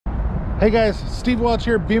Hey guys, Steve Welch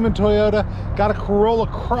here, Beeman Toyota. Got a Corolla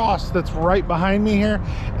Cross that's right behind me here,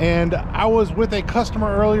 and I was with a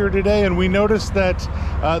customer earlier today and we noticed that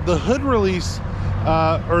the hood release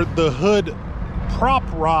or the hood prop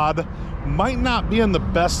rod might not be in the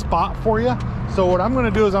best spot for you. So what I'm going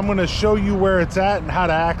to do is I'm going to show you where it's at and how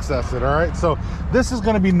to access it. All right, so this is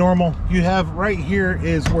going to be normal. You have right here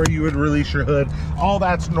is where you would release your hood. All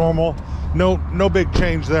that's normal, no big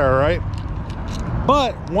change there. All right,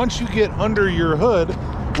 but once you get under your hood,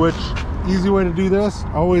 which easy way to do this,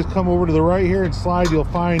 always come over to the right here and slide. You'll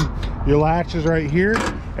find your latches right here,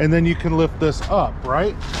 and then you can lift this up.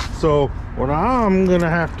 Right, so what I'm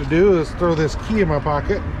gonna have to do is throw this key in my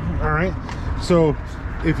pocket. All right, so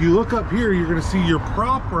if you look up here, you're gonna see your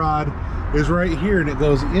prop rod is right here, and it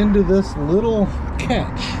goes into this little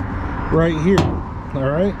catch right here.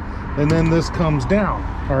 All right, and then this comes down.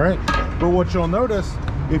 All right, but what you'll notice,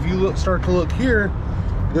 if you start to look here,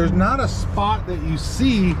 there's not a spot that you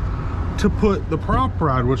see to put the prop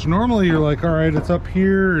rod, which normally you're like, all right, it's up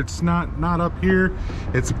here, it's not up here.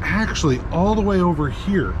 It's actually all the way over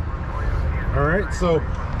here. All right, so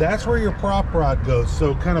that's where your prop rod goes.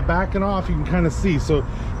 So kind of backing off, you can kind of see. So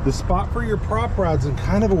the spot for your prop rod's in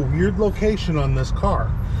kind of a weird location on this car.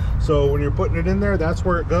 So when you're putting it in there, that's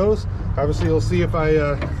where it goes. Obviously, you'll see if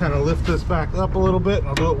I kind of lift this back up a little bit.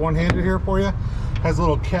 I'll do it one-handed here for you. Has a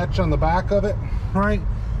little catch on the back of it, right?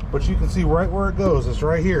 But you can see right where it goes. It's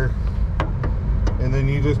right here. And then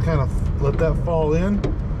you just kind of let that fall in,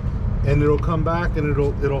 and it'll come back and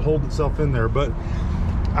it'll hold itself in there. But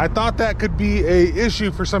I thought that could be a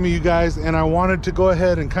issue for some of you guys, and I wanted to go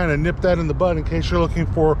ahead and kind of nip that in the bud in case you're looking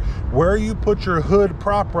for where you put your hood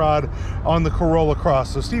prop rod on the Corolla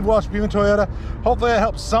Cross. So Steve Welch, Beeman Toyota. Hopefully I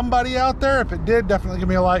helped somebody out there. If it did, definitely give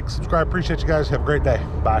me a like, subscribe. Appreciate you guys. Have a great day.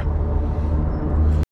 Bye.